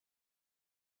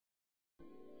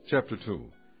Chapter 2.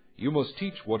 You must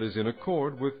teach what is in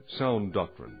accord with sound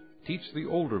doctrine. Teach the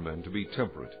older men to be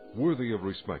temperate, worthy of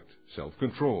respect,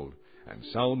 self-controlled, and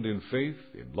sound in faith,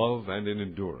 in love, and in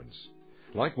endurance.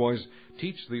 Likewise,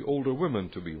 teach the older women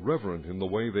to be reverent in the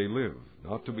way they live,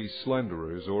 not to be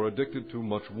slanderers or addicted to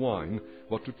much wine,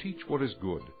 but to teach what is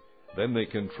good. Then they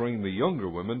can train the younger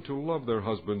women to love their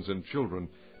husbands and children,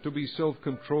 to be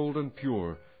self-controlled and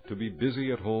pure, to be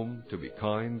busy at home, to be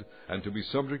kind, and to be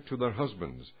subject to their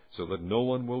husbands, so that no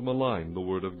one will malign the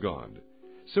word of God.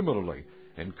 Similarly,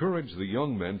 encourage the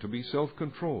young men to be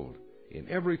self-controlled. In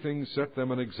everything set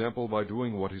them an example by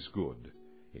doing what is good.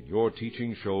 In your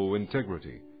teaching show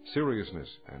integrity, seriousness,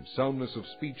 and soundness of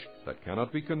speech that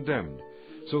cannot be condemned,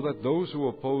 so that those who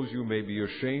oppose you may be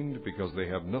ashamed because they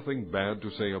have nothing bad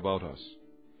to say about us.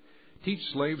 Teach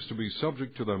slaves to be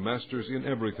subject to their masters in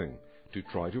everything, to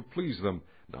try to please them,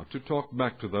 not to talk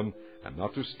back to them, and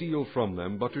not to steal from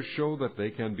them, but to show that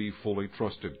they can be fully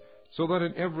trusted, so that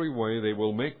in every way they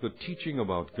will make the teaching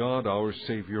about God our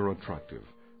Savior attractive.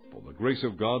 For the grace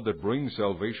of God that brings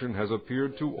salvation has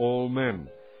appeared to all men.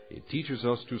 It teaches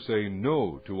us to say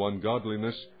no to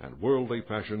ungodliness and worldly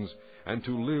passions, and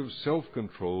to live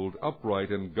self-controlled, upright,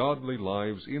 and godly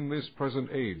lives in this present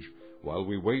age, while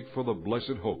we wait for the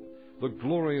blessed hope, the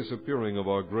glorious appearing of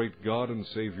our great God and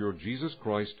Savior Jesus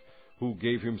Christ, who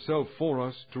gave himself for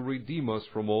us to redeem us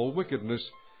from all wickedness,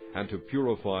 and to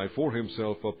purify for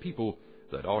himself a people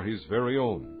that are his very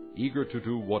own, eager to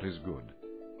do what is good.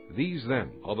 These,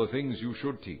 then, are the things you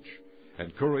should teach.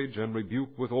 Encourage and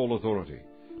rebuke with all authority.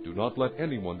 Do not let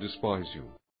anyone despise you,